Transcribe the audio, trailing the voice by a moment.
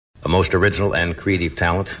A most original and creative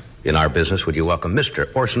talent in our business. Would you welcome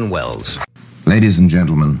Mr. Orson Welles? Ladies and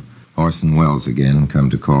gentlemen, Orson Welles again,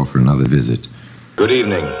 come to call for another visit. Good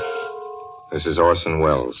evening. This is Orson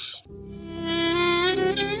Welles.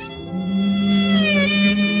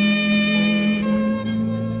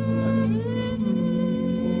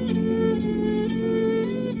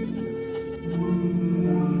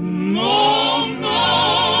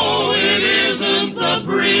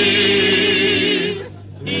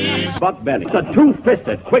 Buck Benny. It's a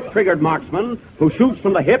two-fisted, quick-triggered marksman who shoots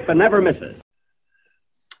from the hip and never misses.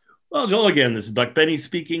 Well, Joel, again, this is Buck Benny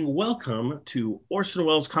speaking. Welcome to Orson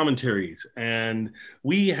Welles Commentaries. And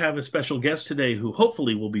we have a special guest today who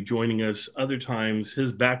hopefully will be joining us other times.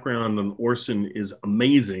 His background on Orson is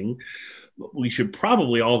amazing. We should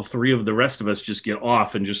probably, all three of the rest of us, just get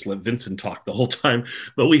off and just let Vincent talk the whole time.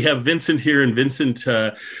 But we have Vincent here. And Vincent,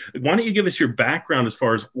 why don't you give us your background as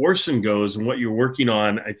far as Orson goes and what you're working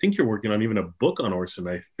on? I think you're working on even a book on Orson,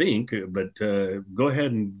 I think. But go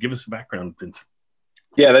ahead and give us a background, Vincent.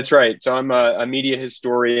 Yeah, that's right. So I'm a media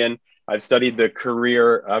historian. I've studied the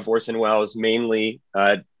career of Orson Welles mainly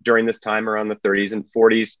during this time around the 30s and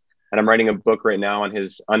 40s. And I'm writing a book right now on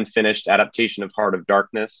his unfinished adaptation of Heart of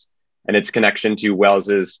Darkness and its connection to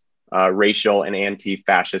Welles's racial and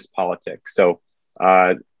anti-fascist politics. So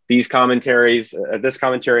these commentaries, this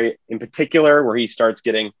commentary in particular, where he starts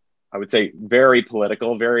getting, I would say, very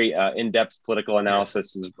political, very in-depth political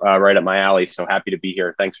analysis is right up my alley. So happy to be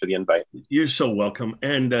here. Thanks for the invite. You're so welcome.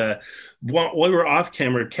 And while we were off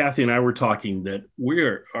camera, Kathy and I were talking that we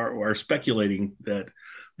are speculating that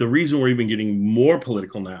the reason we're even getting more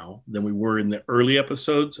political now than we were in the early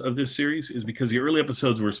episodes of this series is because the early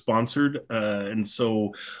episodes were sponsored. And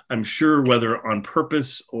so I'm sure whether on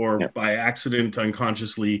purpose or by accident,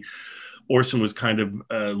 unconsciously, Orson was kind of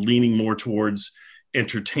leaning more towards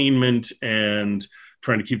entertainment and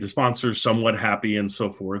trying to keep the sponsors somewhat happy and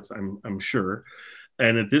so forth, I'm sure.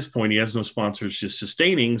 And at this point, he has no sponsors, just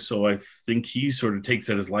sustaining. So I think he sort of takes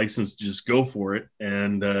that as license to just go for it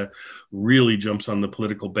and really jumps on the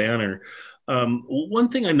political banner. One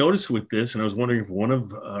thing I noticed with this, and I was wondering if one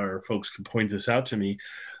of our folks could point this out to me,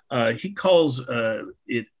 he calls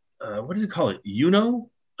it, what does he call it?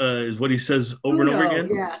 Is what he says over and over again.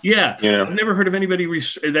 Yeah. I've never heard of anybody.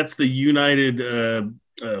 That's the United.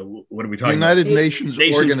 What are we talking United about? Nations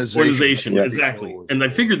Organization. Yeah. Exactly. And I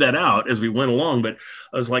figured that out as we went along. But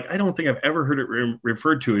I was like, I don't think I've ever heard it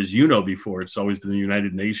referred to as before. It's always been the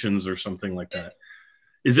United Nations or something like that.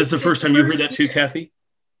 Is this the first time you heard that too, Kathy?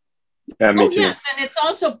 Yeah, me too. Yes, and it's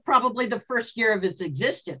also probably the first year of its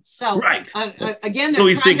existence. So right. Again, so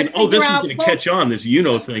he's thinking, this is going to catch on, this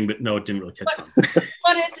thing, but no, it didn't really catch on.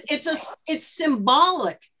 But it's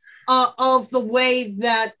symbolic of the way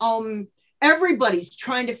that everybody's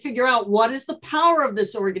trying to figure out what is the power of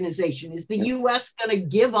this organization. Is the U.S. going to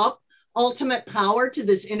give up ultimate power to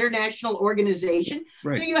this international organization?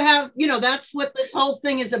 Right. So you have, that's what this whole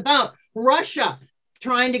thing is about. Russia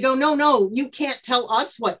trying to go, no, you can't tell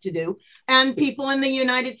us what to do. And people in the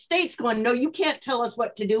United States going, no, you can't tell us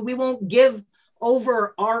what to do. We won't give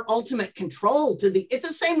over our ultimate control to it's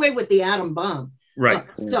the same way with the atom bomb. Right.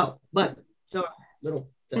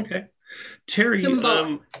 Okay. Terry,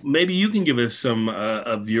 maybe you can give us some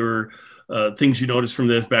of your things you noticed from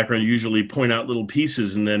this background. You usually point out little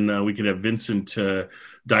pieces, and then we could have Vincent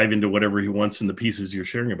dive into whatever he wants in the pieces you're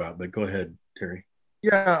sharing about. But go ahead, Terry.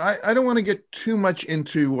 Yeah, I don't want to get too much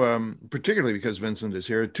into, particularly because Vincent is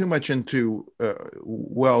here, too much into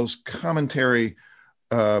Welles' commentary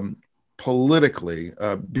politically,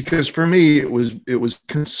 because for me it was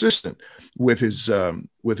consistent with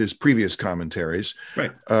his previous commentaries.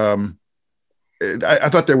 Right. I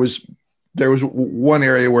thought there was one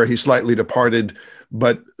area where he slightly departed,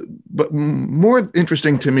 but more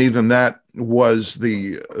interesting to me than that was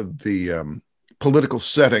the political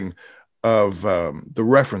setting of the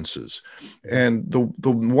references. And the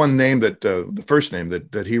one name that the first name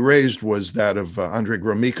that he raised was that of Andrei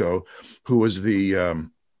Gromyko, who was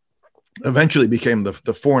eventually became the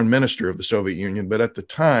foreign minister of the Soviet Union, but at the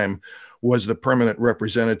time was the permanent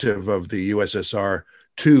representative of the USSR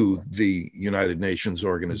to the United Nations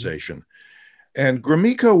organization. And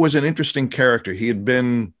Gromyko was an interesting character. He had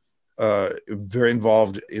been very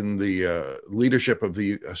involved in the leadership of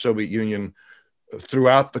the Soviet Union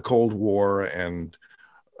throughout the Cold War and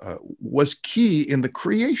was key in the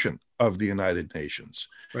creation of the United Nations.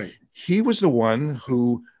 Right. He was the one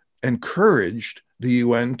who encouraged the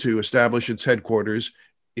UN to establish its headquarters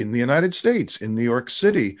in the United States, in New York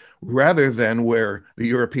City, rather than where the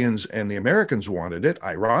Europeans and the Americans wanted it,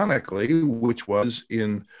 ironically, which was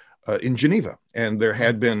in Geneva. And there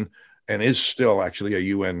had been and is still actually a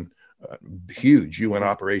UN, huge UN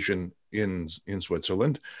operation in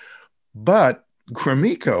Switzerland. But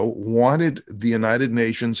Gromyko wanted the United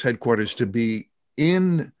Nations headquarters to be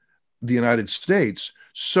in the United States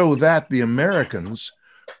so that the Americans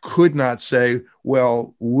could not say,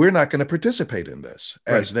 well, we're not going to participate in this,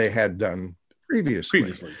 as they had done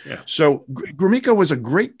previously. Yeah. So Gromyko was a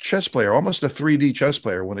great chess player, almost a 3D chess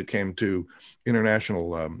player when it came to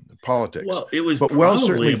international politics. Well, it was but Wells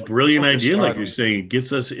probably a certainly brilliant idea, like on- you're saying. It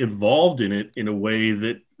gets us involved in it in a way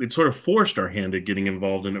that it sort of forced our hand at getting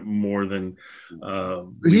involved in it more than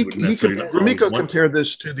Gromyko compared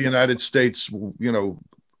this to the United States,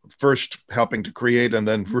 first helping to create and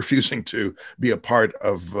then refusing to be a part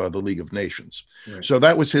of the League of Nations. Right. So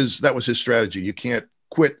that was his strategy. You can't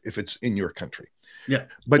quit if it's in your country. Yeah.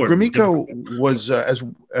 But Gromyko was,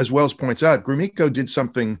 as Wells points out, Gromyko did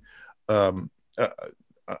something unheard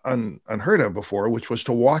of before, which was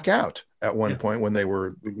to walk out at one point when they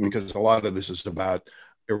were, because a lot of this is about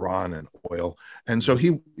Iran and oil. And so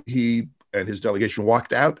he and his delegation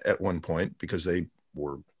walked out at one point because they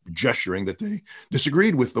were gesturing that they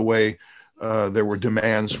disagreed with the way there were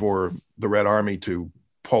demands for the Red Army to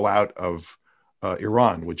pull out of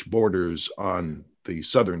Iran, which borders on the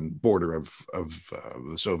southern border of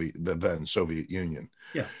the then Soviet Union.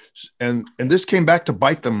 Yeah. And this came back to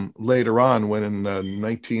bite them later on when in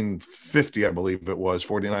 1950, I believe it was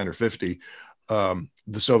 49 or 50, the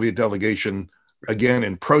Soviet delegation, again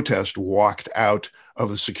in protest, walked out of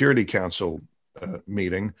the Security Council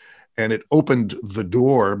meeting. And it opened the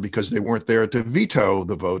door, because they weren't there to veto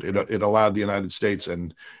the vote. It allowed the United States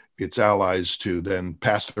and its allies to then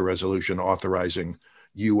pass the resolution authorizing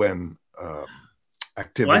UN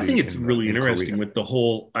activity. Well, I think it's really in interesting Korea. with the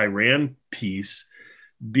whole Iran piece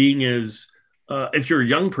being as, if you're a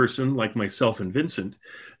young person like myself and Vincent,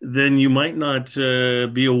 then you might not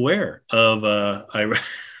be aware of Iran.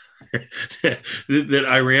 that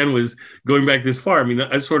Iran was going back this far. I mean,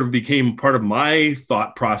 that sort of became part of my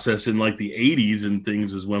thought process in like the 80s and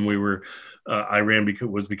things, is when we were, Iran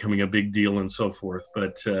was becoming a big deal and so forth.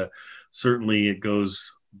 But certainly it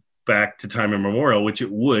goes back to time immemorial, which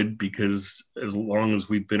it would, because as long as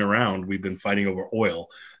we've been around, we've been fighting over oil,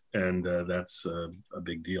 and that's a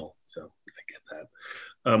big deal. So I get that.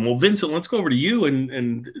 Well, Vincent, let's go over to you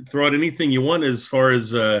and throw out anything you want as far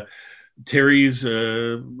as Terry's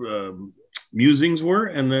musings were,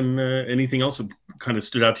 and then anything else that kind of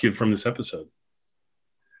stood out to you from this episode.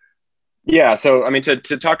 Yeah, so I mean, to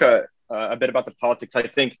talk a bit about the politics, I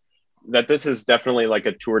think that this is definitely like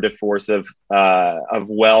a tour de force of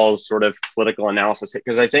Wells' sort of political analysis,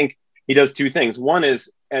 because I think he does two things. One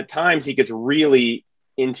is, at times he gets really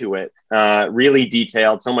into it, really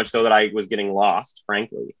detailed, so much so that I was getting lost,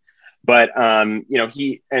 frankly. But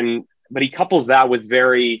he couples that with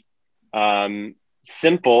very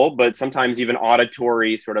simple, but sometimes even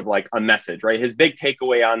auditory, sort of like a message, right? His big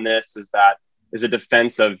takeaway on this is a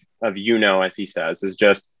defense of as he says, is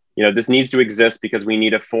just, this needs to exist because we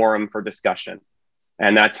need a forum for discussion.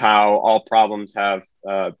 And that's how all problems have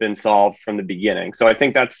been solved from the beginning. So I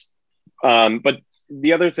think that's, but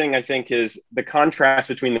the other thing I think is the contrast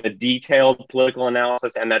between the detailed political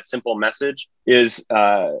analysis and that simple message is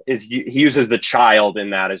he uses the child in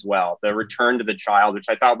that as well. The return to the child, which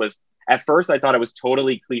I thought was, at first I thought it was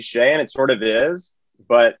totally cliche, and it sort of is,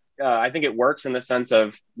 but I think it works in the sense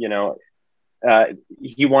of,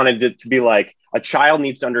 he wanted it to be like, a child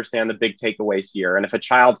needs to understand the big takeaways here. And if a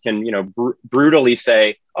child can, brutally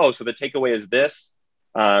say, oh, so the takeaway is this,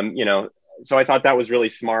 so I thought that was really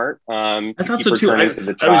smart. I thought so too. I was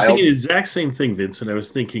thinking the exact same thing, Vincent. I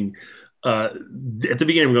was thinking at the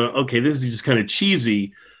beginning, I'm going, okay, this is just kind of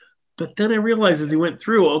cheesy. But then I realized as he went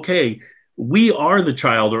through, okay, we are the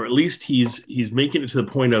child, or at least he's making it to the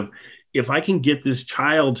point of, if I can get this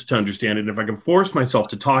child to understand it, and if I can force myself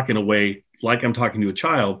to talk in a way like I'm talking to a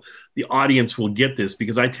child, the audience will get this,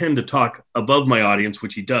 because I tend to talk above my audience,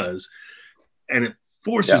 which he does, and it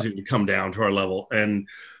forces him to come down to our level. And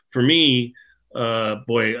for me,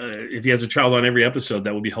 if he has a child on every episode,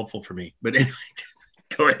 that would be helpful for me. But anyway,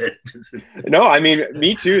 go ahead. No, I mean,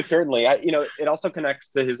 me too, certainly. It also connects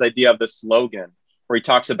to his idea of the slogan, where he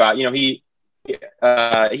talks about, he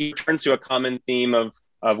turns to a common theme of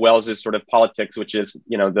Wells's sort of politics, which is,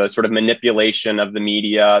 the sort of manipulation of the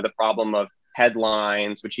media, the problem of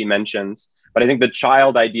headlines, which he mentions. But I think the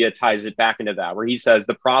child idea ties it back into that, where he says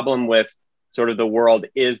the problem with sort of the world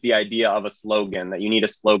is the idea of a slogan, that you need a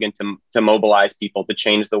slogan to mobilize people to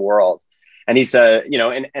change the world. And he said,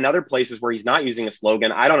 in other places where he's not using a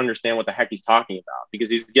slogan, I don't understand what the heck he's talking about, because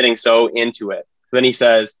he's getting so into it. Then he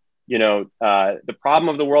says, the problem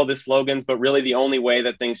of the world is slogans, but really the only way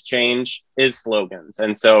that things change is slogans.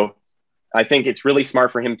 And so I think it's really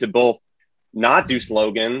smart for him to both not do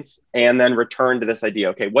slogans and then return to this idea.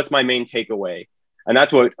 Okay, what's my main takeaway? And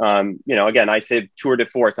that's what, again, I say tour de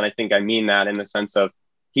force, and I think I mean that in the sense of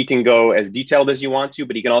he can go as detailed as you want to,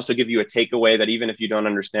 but he can also give you a takeaway that even if you don't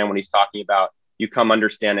understand what he's talking about, you come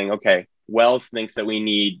understanding, okay, Wells thinks that we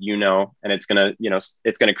need, and it's going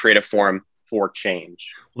to create a forum for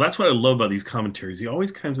change. Well, that's what I love about these commentaries. He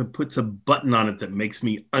always kind of puts a button on it that makes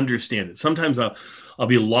me understand it. Sometimes I'll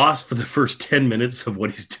be lost for the first 10 minutes of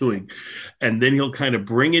what he's doing, and then he'll kind of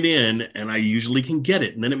bring it in, and I usually can get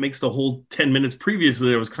it. And then it makes the whole 10 minutes previously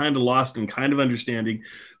that I was kind of lost and kind of understanding,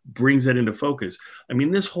 brings that into focus. I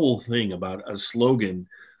mean, this whole thing about a slogan,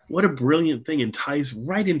 what a brilliant thing, and ties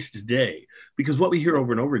right into today, because what we hear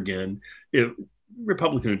over and over again,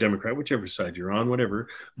 Republican or Democrat, whichever side you're on, whatever,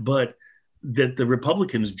 but that the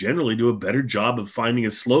Republicans generally do a better job of finding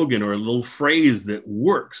a slogan or a little phrase that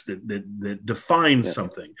works, that defines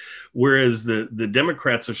something. Whereas the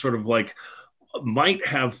Democrats are sort of like, might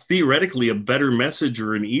have theoretically a better message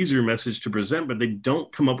or an easier message to present, but they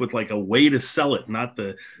don't come up with like a way to sell it, not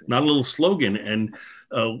a little slogan. And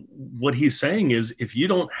what he's saying is, if you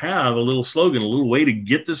don't have a little slogan, a little way to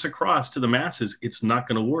get this across to the masses, it's not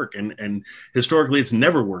going to work. And historically, it's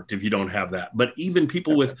never worked if you don't have that. But even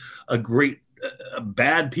people with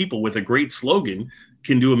bad people with a great slogan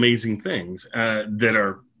can do amazing things that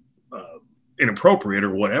are inappropriate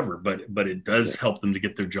or whatever. But it does help them to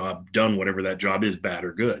get their job done, whatever that job is, bad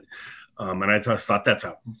or good. And I thought that's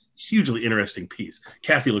a hugely interesting piece.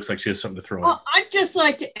 Kathy looks like she has something to throw in. Well, I'd just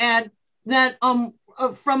like to add that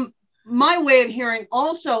from my way of hearing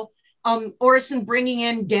also, Orson bringing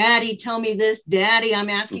in Daddy, tell me this, Daddy, I'm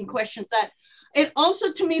asking questions, that it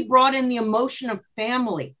also to me brought in the emotion of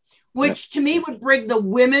family, which to me would bring the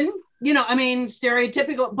women,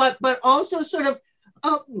 stereotypical, but also sort of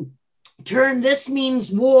turn this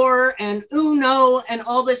means war and uno and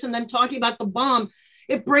all this, and then talking about the bomb.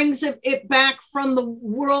 It brings it back from the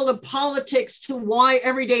world of politics to why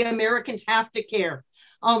everyday Americans have to care.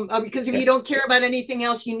 Because if you don't care about anything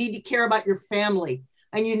else, you need to care about your family.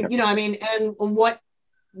 And and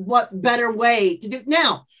what better way to do.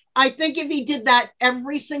 Now, I think if he did that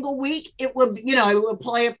every single week, it would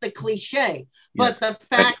play up the cliche. But the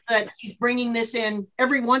fact that he's bringing this in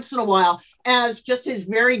every once in a while as just his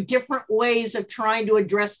very different ways of trying to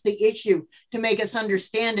address the issue to make us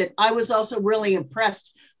understand it, I was also really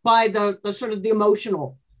impressed by the sort of the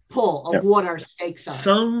emotional pull of what our stakes are.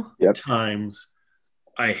 Sometimes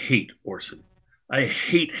I hate Orson. I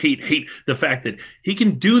hate the fact that he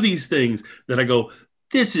can do these things that I go,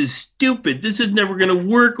 this is stupid. This is never going to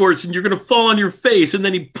work, Orson. You're going to fall on your face. And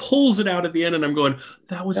then he pulls it out at the end, and I'm going,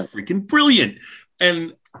 that was freaking brilliant.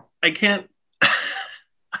 And I can't,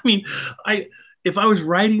 if I was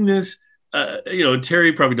writing this,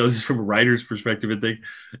 Terry probably knows this from a writer's perspective, I think.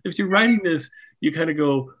 If you're writing this, you kind of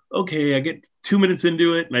go, okay, I get 2 minutes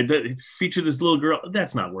into it, and I feature this little girl.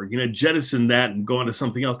 That's not working. I jettison that and go on to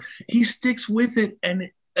something else. He sticks with it,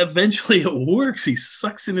 and eventually it works. He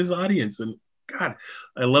sucks in his audience, and God,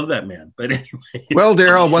 I love that man. But anyway. Well,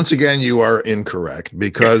 Daryl, once again, you are incorrect,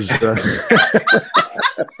 because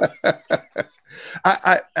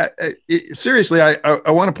seriously,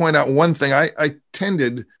 I want to point out one thing. I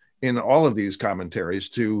tended in all of these commentaries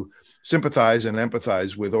to sympathize and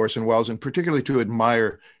empathize with Orson Welles, and particularly to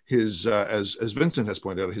admire his, as Vincent has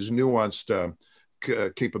pointed out, his nuanced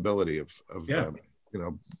capability of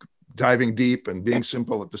diving deep and being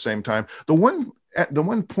simple at the same time. The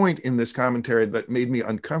one point in this commentary that made me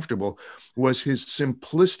uncomfortable was his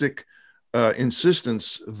simplistic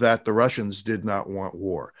insistence that the Russians did not want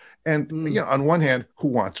war. And on one hand, who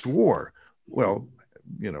wants war? Well,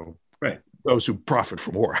 those who profit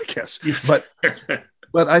from war, I guess. Yes.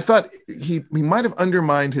 But I thought he might have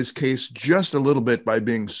undermined his case just a little bit by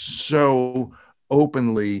being so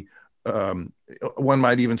openly, one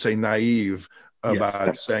might even say naive,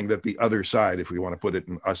 about saying that the other side, if we want to put it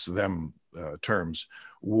in us-them terms,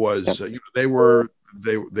 was they were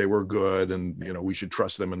good, and we should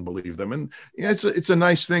trust them and believe them. And it's a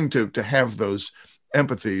nice thing to have those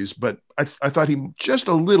empathies, but I thought he just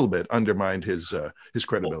a little bit undermined his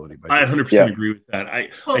credibility. I 100% agree with that.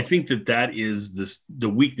 I think that is the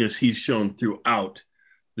weakness he's shown throughout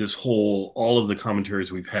this all of the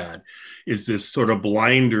commentaries we've had, is this sort of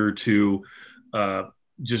blinder to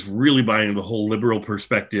just really buying into the whole liberal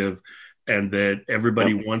perspective, and that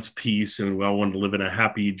everybody wants peace and we all want to live in a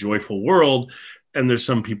happy, joyful world. And there's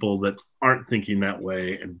some people that aren't thinking that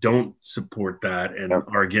way and don't support that and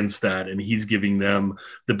are against that, and he's giving them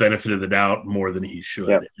the benefit of the doubt more than he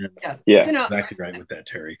should. Yeah. Exactly right with that,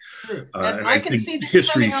 Terry. And I think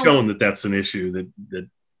history's shown that that's an issue that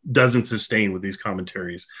doesn't sustain with these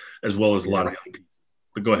commentaries, as well as a lot of young people.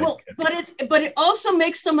 But go ahead. Well, but it also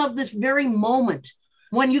makes them of this very moment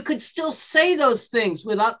when you could still say those things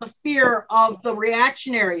without the fear of the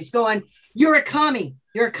reactionaries going, "You're a commie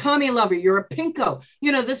lover, you're a pinko."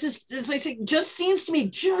 This is, as I say, just seems to me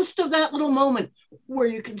just of that little moment where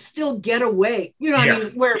you can still get away. I mean,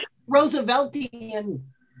 where Rooseveltian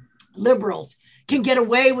liberals can get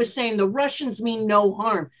away with saying the Russians mean no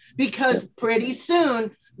harm, because pretty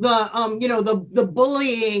soon the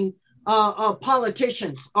bullying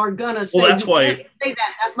politicians are gonna say, well, that's why say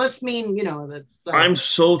that must mean that. I'm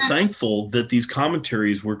so thankful that these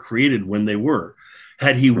commentaries were created when they were.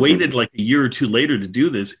 Had he waited like a year or two later to do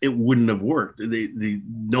this, it wouldn't have worked.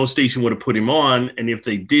 No station would have put him on, and if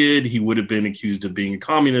they did, he would have been accused of being a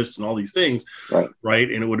communist and all these things, right?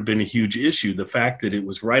 And it would have been a huge issue. The fact that it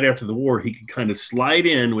was right after the war, he could kind of slide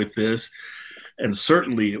in with this. And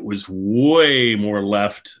certainly it was way more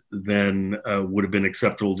left than would have been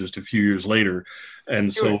acceptable just a few years later.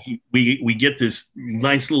 And so we get this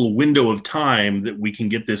nice little window of time that we can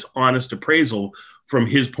get this honest appraisal from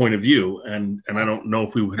his point of view. And I don't know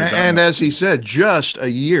if we would have done And that. as he said, just a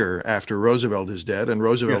year after Roosevelt is dead, and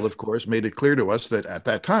Roosevelt, of course, made it clear to us that at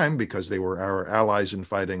that time, because they were our allies in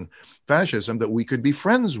fighting fascism, that we could be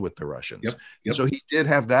friends with the Russians. Yep. So he did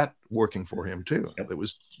have that working for him too. It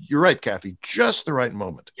was, you're right, Kathy, just the right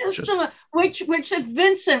moment. Which said,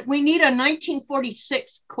 Vincent, we need a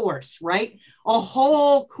 1946 course, right? A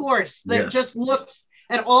whole course that just looks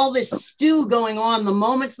at all this stew going on, the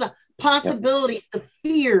moments, the possibilities, the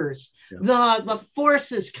fears, the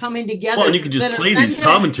forces coming together. Well, and you could just play these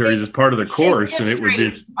commentaries as part of the course, and it would be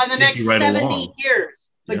on the next 70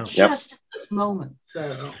 years, but just at this moment.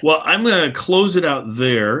 So, well, I'm going to close it out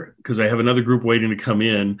there because I have another group waiting to come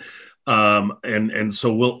in, and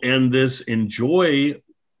so we'll end this. Enjoy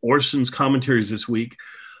Orson's commentaries this week.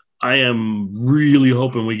 I am really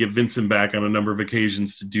hoping we get Vincent back on a number of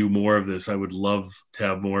occasions to do more of this. I would love to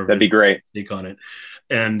have more of That'd be great. Take on it.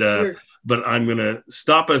 And but I'm going to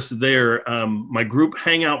stop us there. My group,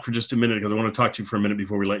 hang out for just a minute because I want to talk to you for a minute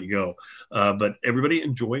before we let you go. But everybody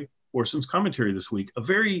enjoy Orson's commentary this week. A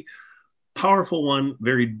very powerful one,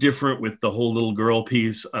 very different with the whole little girl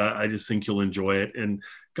piece. I just think you'll enjoy it. And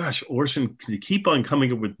gosh, Orson, to keep on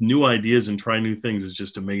coming up with new ideas and try new things is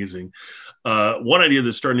just amazing. One idea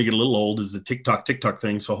that's starting to get a little old is the TikTok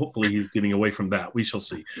thing. So hopefully he's getting away from that. We shall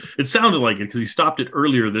see. It sounded like it because he stopped it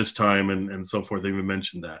earlier this time and so forth. They even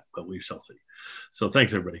mentioned that, but we shall see. So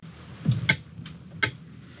thanks, everybody.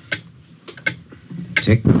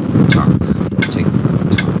 Tick-tock, tick-tock.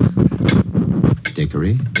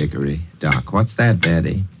 Dickory, dickory, dock. What's that,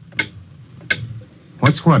 Daddy?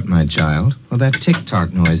 What's what, my child? Well, that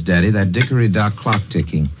tick-tock noise, Daddy, that dickory-dock clock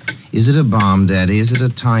ticking. Is it a bomb, Daddy? Is it a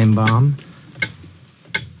time bomb?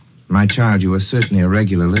 My child, you are certainly a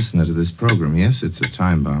regular listener to this program. Yes, it's a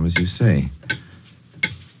time bomb, as you say.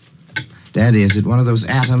 Daddy, is it one of those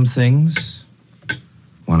atom things?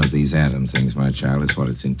 One of these atom things, my child, is what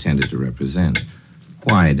it's intended to represent.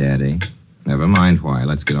 Why, Daddy? Never mind why.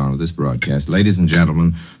 Let's get on with this broadcast. Ladies and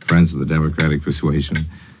gentlemen, friends of the Democratic persuasion,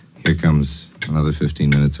 here comes another 15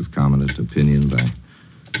 minutes of comment and opinion by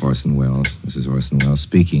Orson Welles. This is Orson Welles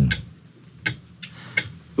speaking.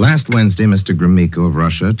 Last Wednesday, Mr. Gromyko of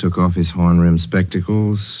Russia took off his horn-rimmed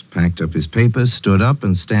spectacles, packed up his papers, stood up,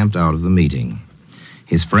 and stamped out of the meeting.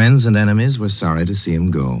 His friends and enemies were sorry to see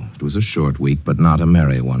him go. It was a short week, but not a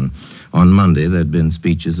merry one. On Monday, there'd been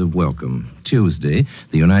speeches of welcome. Tuesday,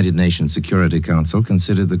 the United Nations Security Council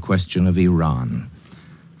considered the question of Iran.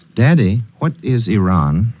 Daddy, what is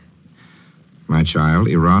Iran? My child,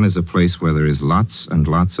 Iran is a place where there is lots and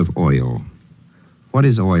lots of oil. What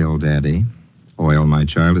is oil, Daddy? Oil, my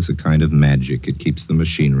child, is a kind of magic. It keeps the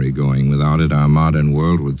machinery going. Without it, our modern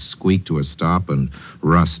world would squeak to a stop and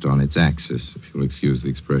rust on its axis, if you'll excuse the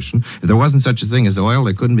expression. If there wasn't such a thing as oil,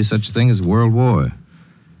 there couldn't be such a thing as World War.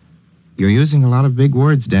 You're using a lot of big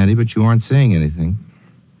words, Daddy, but you aren't saying anything.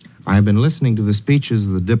 I've been listening to the speeches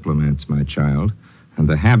of the diplomats, my child, and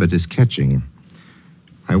the habit is catching.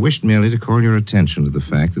 I wished merely to call your attention to the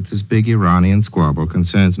fact that this big Iranian squabble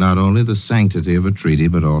concerns not only the sanctity of a treaty,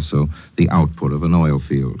 but also the output of an oil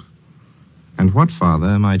field. And what, Father,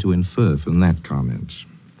 am I to infer from that comment?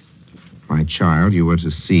 My child, you are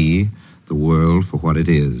to see the world for what it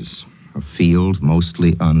is. A field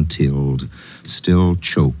mostly untilled, still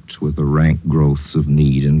choked with the rank growths of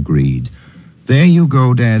need and greed. There you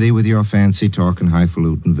go, Daddy, with your fancy talk and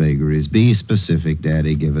highfalutin vagaries. Be specific,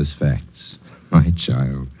 Daddy. Give us facts. My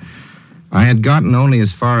child, I had gotten only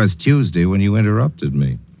as far as Tuesday when you interrupted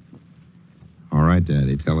me. All right,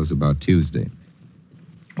 Daddy, tell us about Tuesday.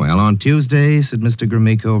 Well, on Tuesday, said Mr.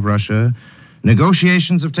 Gromyko of Russia,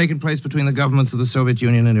 negotiations have taken place between the governments of the Soviet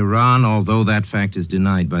Union and Iran, although that fact is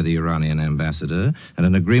denied by the Iranian ambassador, and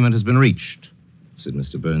an agreement has been reached. Said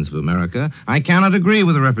Mr. Burns of America, I cannot agree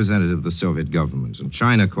with the representative of the Soviet government. And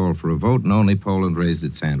China called for a vote, and only Poland raised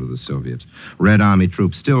its hand with the Soviets. Red Army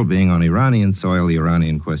troops still being on Iranian soil, the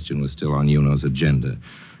Iranian question was still on UNO's agenda.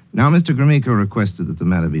 Now, Mr. Gromyko requested that the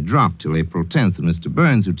matter be dropped till April 10th, and Mr.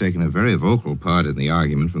 Burns, who'd taken a very vocal part in the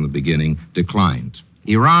argument from the beginning, declined.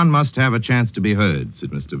 Iran must have a chance to be heard,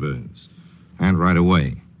 said Mr. Burns, and right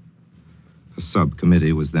away. A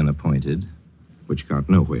subcommittee was then appointed, which got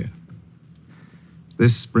nowhere.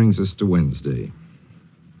 This brings us to Wednesday.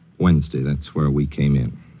 Wednesday, that's where we came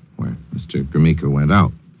in, where Mr. Gromyko went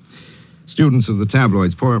out. Students of the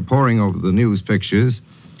tabloids poring over the news pictures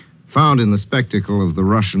found in the spectacle of the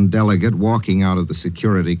Russian delegate walking out of the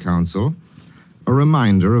Security Council a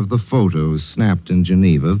reminder of the photos snapped in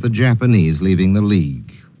Geneva of the Japanese leaving the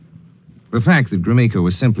League. The fact that Gromyko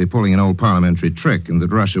was simply pulling an old parliamentary trick and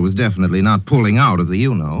that Russia was definitely not pulling out of the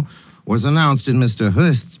UNO was announced in Mr.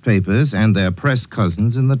 Hearst's papers and their press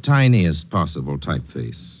cousins in the tiniest possible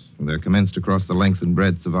typeface. There commenced across the length and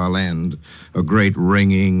breadth of our land a great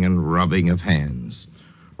wringing and rubbing of hands.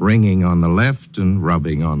 Wringing on the left and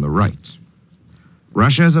rubbing on the right.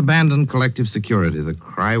 Russia has abandoned collective security. The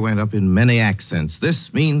cry went up in many accents. This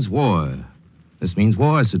means war. This means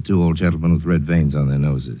war, said two old gentlemen with red veins on their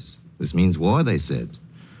noses. This means war, they said,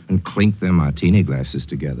 and clinked their martini glasses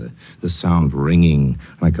together, the sound ringing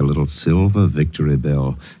like a little silver victory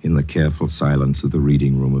bell in the careful silence of the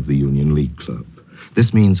reading room of the Union League Club.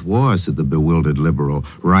 This means war, said the bewildered liberal,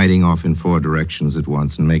 riding off in four directions at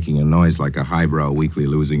once and making a noise like a highbrow weekly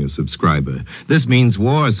losing a subscriber. This means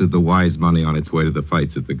war, said the wise money on its way to the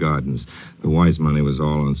fights at the Gardens. The wise money was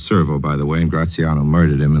all on Servo, by the way, and Graziano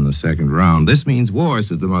murdered him in the second round. This means war,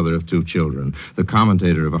 said the mother of two children, the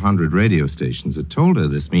commentator of 100 radio stations. It told her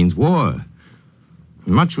this means war.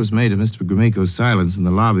 Much was made of Mr. Gromyko's silence in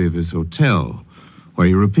the lobby of his hotel, where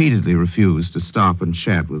he repeatedly refused to stop and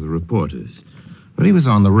chat with the reporters. But he was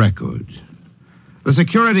on the record. The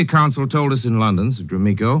Security Council told us in London, said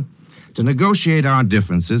Gromyko, to negotiate our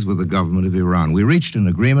differences with the government of Iran. We reached an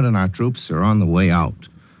agreement and our troops are on the way out.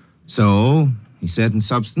 So, he said in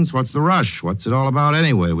substance, what's the rush? What's it all about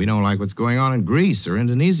anyway? We don't like what's going on in Greece or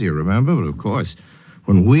Indonesia, remember? But of course,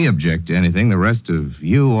 when we object to anything, the rest of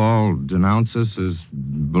you all denounce us as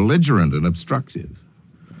belligerent and obstructive.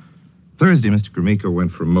 Thursday, Mr. Gromyko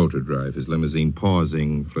went for a motor drive, his limousine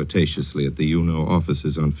pausing flirtatiously at the UNO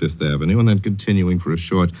offices on Fifth Avenue and then continuing for a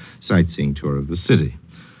short sightseeing tour of the city.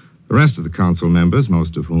 The rest of the council members,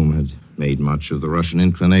 most of whom had made much of the Russian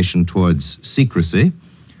inclination towards secrecy,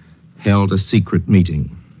 held a secret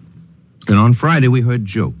meeting. And on Friday, we heard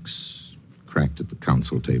jokes cracked at the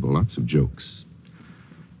council table, lots of jokes.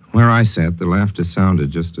 Where I sat, the laughter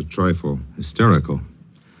sounded just a trifle hysterical.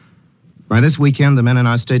 By this weekend, the men in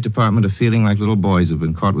our State Department are feeling like little boys who've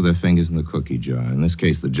been caught with their fingers in the cookie jar. In this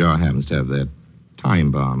case, the jar happens to have that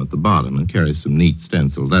time bomb at the bottom and carries some neat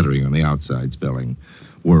stencil lettering on the outside spelling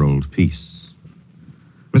World Peace.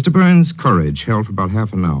 Mr. Burns' courage held for about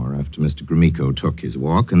half an hour after Mr. Gromyko took his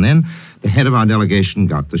walk, and then the head of our delegation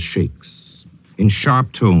got the shakes. In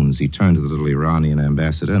sharp tones, he turned to the little Iranian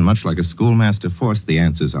ambassador and, much like a schoolmaster, forced the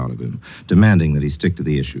answers out of him, demanding that he stick to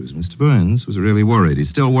the issues. Mr. Burns was really worried. He's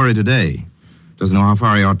still worried today. Doesn't know how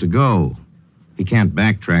far he ought to go. He can't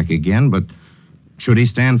backtrack again, but should he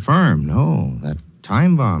stand firm? No, that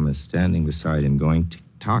time bomb is standing beside him, going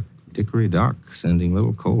tick-tock, dickory-dock, sending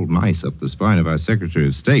little cold mice up the spine of our Secretary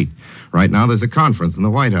of State. Right now, there's a conference in the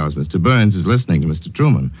White House. Mr. Burns is listening to Mr.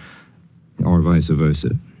 Truman, or vice versa.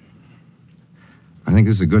 I think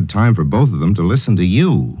this is a good time for both of them to listen to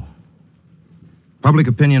you. Public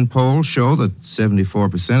opinion polls show that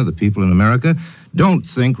 74% of the people in America don't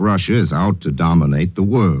think Russia is out to dominate the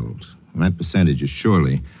world. And that percentage is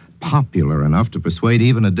surely popular enough to persuade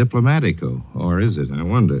even a diplomatico. Or is it? I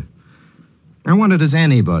wonder. Does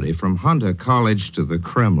anybody from Hunter College to the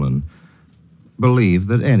Kremlin believe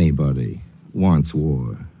that anybody wants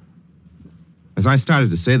war? As I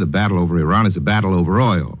started to say, the battle over Iran is a battle over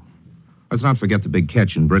oil. Let's not forget the big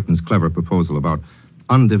catch in Britain's clever proposal about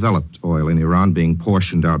undeveloped oil in Iran being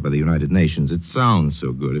portioned out by the United Nations. It sounds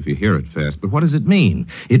so good if you hear it fast, but what does it mean?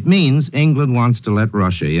 It means England wants to let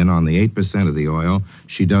Russia in on the 8% of the oil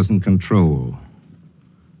she doesn't control.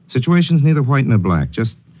 Situation's neither white nor black,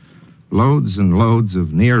 just Loads and loads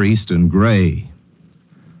of Near Eastern gray.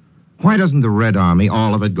 Why doesn't the Red Army,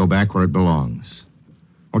 all of it, go back where it belongs?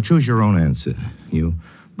 Or choose your own answer. You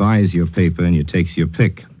buys your paper and you takes your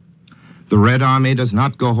pick. The Red Army does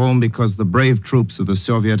not go home because the brave troops of the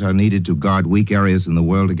Soviet are needed to guard weak areas in the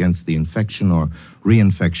world against the infection or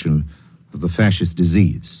reinfection of the fascist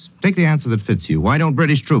disease. Take the answer that fits you. Why don't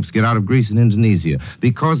British troops get out of Greece and Indonesia?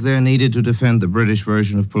 Because they're needed to defend the British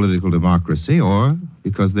version of political democracy, or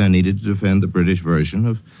because they're needed to defend the British version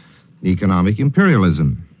of economic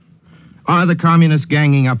imperialism? Are the communists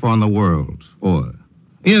ganging up on the world? Or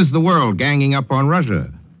is the world ganging up on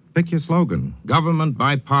Russia? Pick your slogan. Government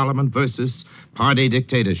by parliament versus party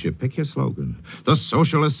dictatorship. Pick your slogan. The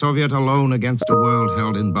socialist Soviet alone against a world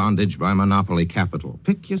held in bondage by monopoly capital.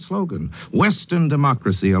 Pick your slogan. Western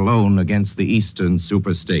democracy alone against the Eastern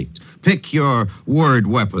superstate. Pick your word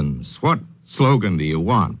weapons. What slogan do you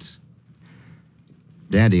want?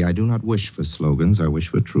 Daddy, I do not wish for slogans. I wish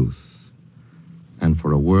for truth. And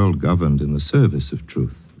for a world governed in the service of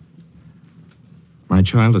truth. My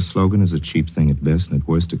child, a slogan is a cheap thing at best, and at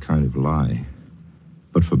worst a kind of lie.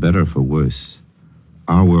 But for better or for worse,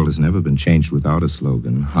 our world has never been changed without a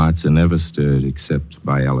slogan. Hearts are never stirred except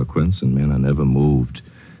by eloquence, and men are never moved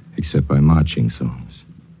except by marching songs.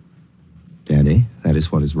 Daddy, that is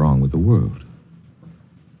what is wrong with the world.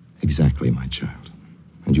 Exactly, my child.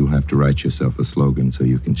 And you'll have to write yourself a slogan so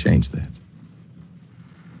you can change that.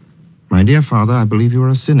 My dear father, I believe you are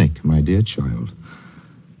a cynic, my dear child.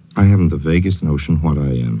 I haven't the vaguest notion what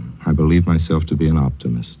I am. I believe myself to be an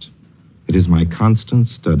optimist. It is my constant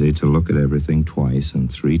study to look at everything twice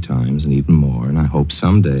and 3 times and even more, and I hope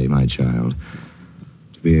someday, my child,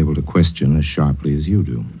 to be able to question as sharply as you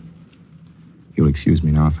do. You'll excuse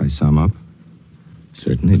me now if I sum up?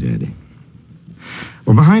 Certainly, Daddy.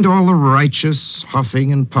 Well, behind all the righteous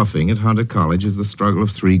huffing and puffing at Hunter College is the struggle of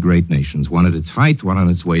 3 great nations, one at its height, one on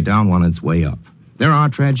its way down, one on its way up. There are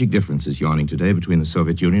tragic differences yawning today between the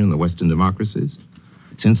Soviet Union and the Western democracies.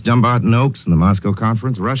 Since Dumbarton Oaks and the Moscow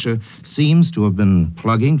Conference, Russia seems to have been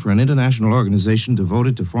plugging for an international organization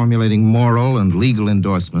devoted to formulating moral and legal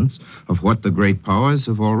endorsements of what the great powers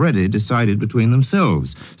have already decided between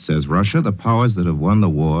themselves. Says Russia, the powers that have won the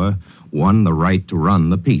war won the right to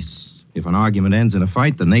run the peace. If an argument ends in a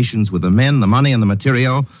fight, the nations with the men, the money, and the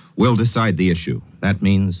material will decide the issue. That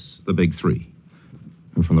means the big 3.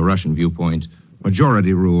 And from the Russian viewpoint,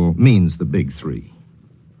 majority rule means the big 3.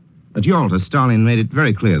 At Yalta, Stalin made it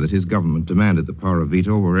very clear that his government demanded the power of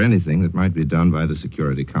veto over anything that might be done by the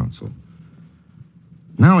Security Council.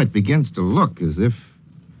 Now it begins to look as if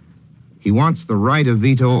he wants the right of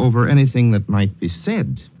veto over anything that might be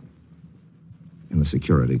said in the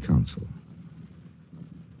Security Council.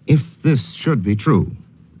 If this should be true,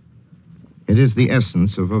 it is the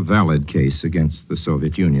essence of a valid case against the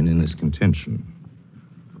Soviet Union in this contention.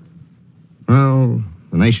 Well,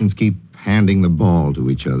 the nations keep handing the ball to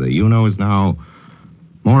each other. UNO is now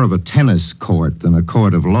more of a tennis court than a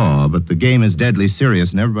court of law, but the game is deadly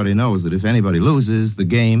serious, and everybody knows that if anybody loses the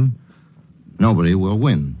game, nobody will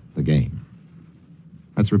win the game.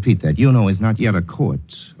 Let's repeat that. UNO is not yet a court,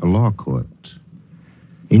 a law court.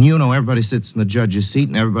 In UNO, everybody sits in the judge's seat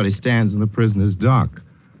and everybody stands in the prisoner's dock.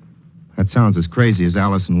 That sounds as crazy as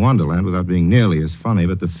Alice in Wonderland without being nearly as funny,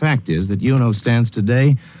 but the fact is that UNO stands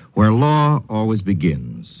today where law always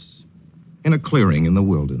begins, in a clearing in the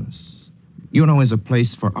wilderness. UNO is a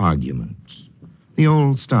place for argument, the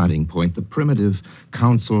old starting point, the primitive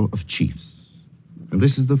council of chiefs. And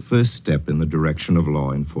this is the first step in the direction of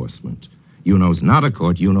law enforcement. UNO's not a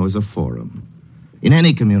court, UNO is a forum. In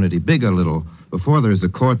any community, big or little, before there is a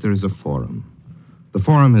court, there is a forum. The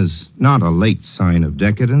forum is not a late sign of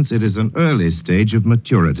decadence. It is an early stage of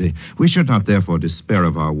maturity. We should not, therefore, despair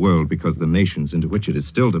of our world because the nations into which it is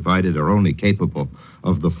still divided are only capable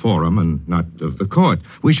of the forum and not of the court.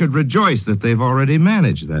 We should rejoice that they've already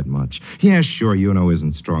managed that much. Yes, sure, UNO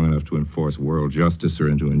isn't strong enough to enforce world justice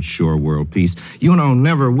or to ensure world peace. UNO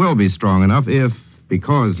never will be strong enough if,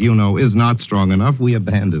 because UNO is not strong enough, we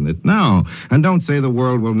abandon it now. And don't say the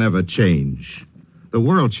world will never change. The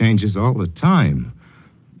world changes all the time.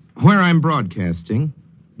 Where I'm broadcasting,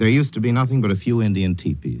 there used to be nothing but a few Indian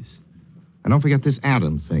teepees. And don't forget this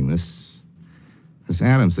atom thing. This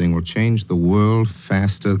atom thing will change the world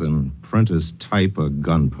faster than printer's type or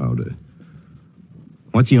gunpowder.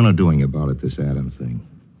 What's UNO doing about it, this atom thing?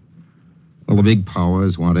 Well, the big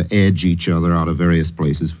powers want to edge each other out of various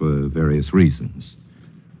places for various reasons.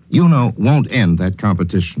 UNO won't end that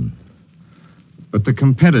competition. But the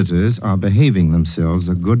competitors are behaving themselves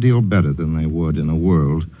a good deal better than they would in a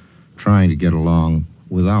world trying to get along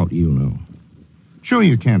without UNO. Sure,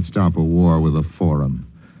 you can't stop a war with a forum.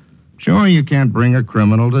 Sure, you can't bring a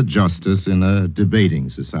criminal to justice in a debating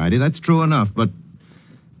society. That's true enough, but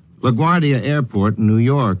LaGuardia Airport in New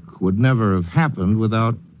York would never have happened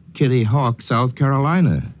without Kitty Hawk, South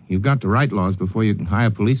Carolina. You've got to write laws before you can hire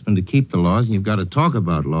policemen to keep the laws, and you've got to talk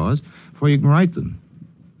about laws before you can write them.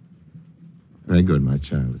 Very good, my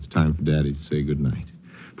child. It's time for Daddy to say goodnight.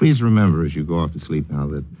 Please remember as you go off to sleep now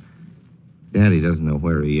that Daddy doesn't know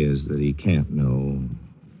where he is, that he can't know.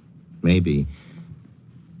 Maybe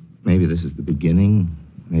this is the beginning.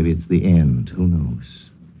 Maybe it's the end. Who knows?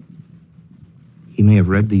 He may have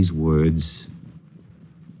read these words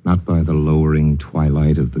not by the lowering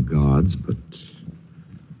twilight of the gods, but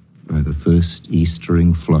by the first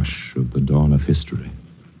Eastering flush of the dawn of history.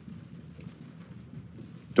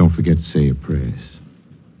 Don't forget to say your prayers.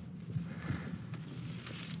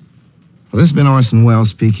 Well, this has been Orson Welles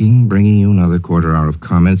speaking, bringing you another quarter hour of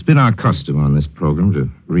comment. It's been our custom on this program to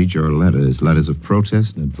read your letters of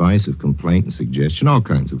protest and advice, of complaint and suggestion, all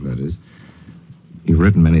kinds of letters. You've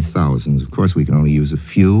written many thousands. Of course, we can only use a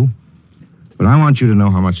few, but I want you to know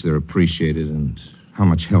how much they're appreciated and how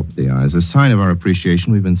much help they are. As a sign of our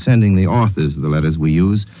appreciation, we've been sending the authors of the letters we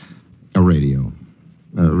use a radio,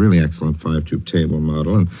 a really excellent 5-tube table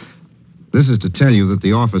model, and this is to tell you that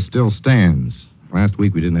the offer still stands. Last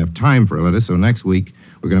week we didn't have time for a letter, so next week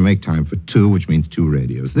we're going to make time for 2, which means 2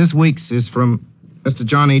 radios. This week's is from Mr.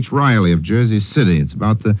 John H. Riley of Jersey City. It's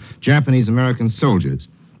about the Japanese-American soldiers.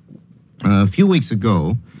 A few weeks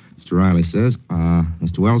ago, Mr. Riley says,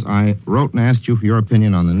 Mr. Wells, I wrote and asked you for your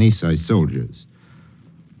opinion on the Nisei soldiers.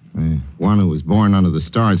 One who was born under the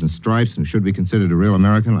Stars and Stripes and should be considered a real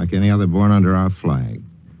American like any other born under our flag.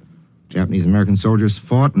 Japanese-American soldiers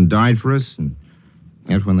fought and died for us, and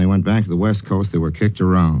yet when they went back to the West Coast, they were kicked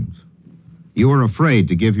around. You were afraid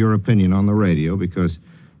to give your opinion on the radio because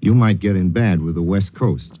you might get in bad with the West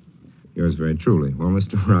Coast. Yours very truly. Well,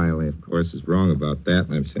 Mr. Riley, of course, is wrong about that,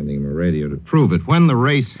 and I'm sending him a radio to prove it. When the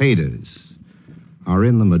race haters are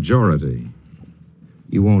in the majority,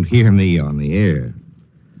 you won't hear me on the air.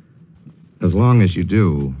 As long as you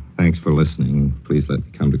do, thanks for listening. Please let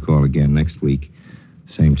me come to call again next week.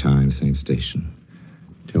 Same time, same station.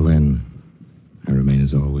 Till then, I remain,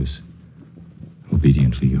 as always,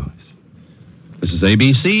 obediently yours. This is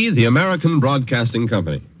ABC, the American Broadcasting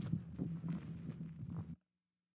Company.